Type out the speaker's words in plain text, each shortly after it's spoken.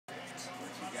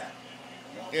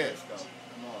Yeah. Let's go.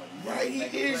 Come on. Right, he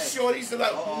is short. He's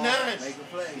like 9. Make a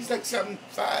play. He's like something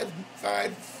 5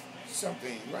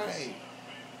 something. Right.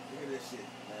 Look at this shit.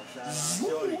 Man, shout out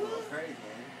Shorty going crazy,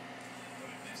 man.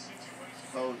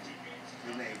 Posey.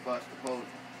 His name Buster Posey.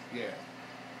 Yeah.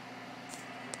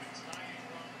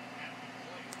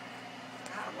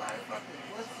 Why the fuck?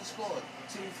 What's the score?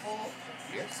 2-4?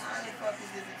 Yes. How the fuck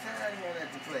is it the time on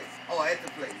at the plate? Oh, at the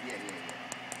plate. Yeah.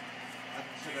 I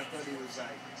thought he was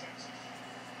like.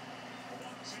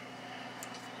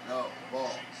 No,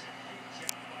 ball.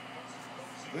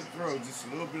 Let's throw just a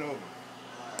little bit over.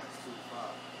 It's too far.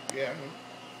 Yeah.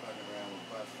 Fucking around with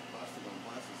Buster. Buster gonna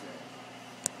bust his ass.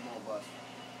 Come on, Buster.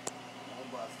 Come on,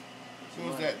 Buster. Who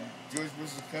was that? George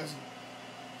Bush's cousin?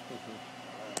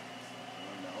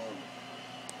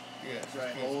 Yeah. That's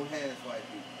right. Old hands, white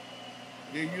people.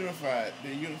 They're unified.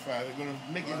 They're gonna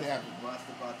make it happen.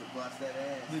 Buster about to bust that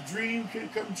ass. The dream can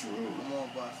come true. Come on,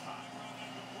 Buster.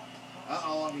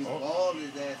 He balled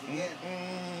his ass again.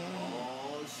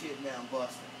 Oh shit, now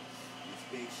Buster. This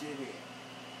big shit here.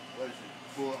 What is it?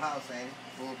 Full house, ain't it?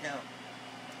 Full count.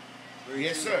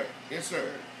 Yes, sir. Yes,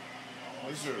 sir.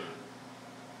 Yes, sir.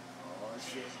 Oh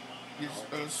shit. Yes,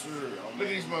 sir. Look at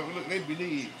these motherfuckers. Look, they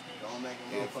believe. Don't make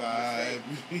a motherfucking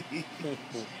mistake.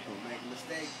 Don't make a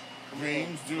mistake.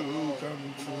 Dreams do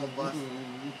come true. Come on, Buster.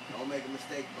 Don't make a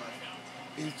mistake, Buster.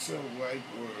 It's a white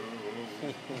world.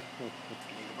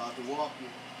 Nigga about to walk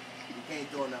you. You can't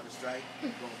throw another strike.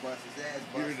 You're gonna bust his ass,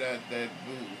 Buster. You're not that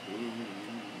boo.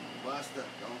 Buster,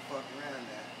 don't fuck around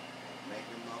now. Make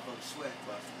him motherfucker sweat,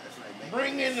 Buster. That's right.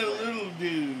 Bring in the little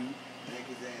dude. Make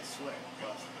his ass sweat,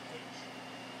 Buster.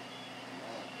 Come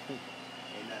on.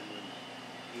 Ain't nothing with him.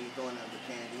 He ain't throwing up the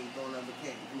candy. He ain't throwing up the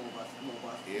candy. Come on, Buster. Come on,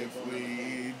 Buster. If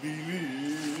we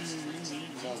believe.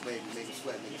 Come on, baby. Make it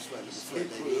sweat. Make it sweat. Make it sweat,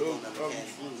 baby. He ain't throwing up the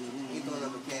candy. He ain't throwing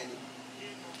up the candy.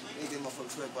 Ain't that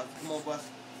motherfucker sweat, Buster. Come on,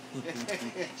 Buster.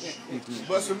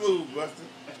 Buster move, Buster.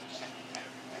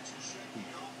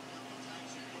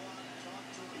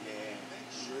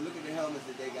 Yeah. Look at the helmets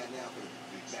that they got now for the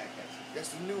backpacks.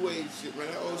 That's the new wave shit,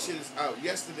 man. That old shit is out.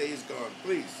 Yesterday is gone.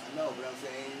 Please. I know, but I'm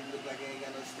saying it look like it ain't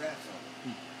got no straps on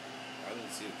it. I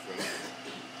didn't see it for that.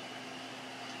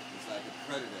 It's like a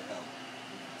Predator helmet.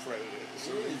 Predator.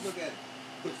 So look at it.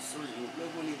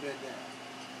 Look when he bent down.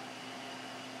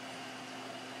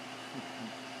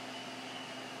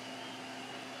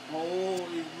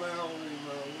 Holy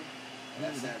moly.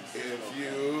 That's San Francisco. If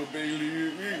you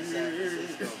believe. That's San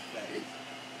Francisco place.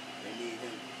 They need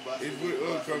him. Buster. It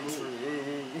will come true.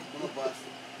 Come on,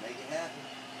 Buster. Make it happen.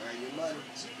 Earn your money.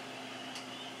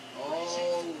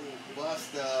 Oh,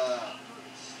 Buster.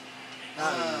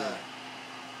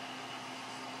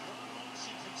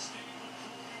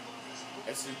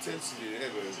 That's intensity there,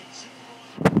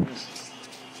 baby.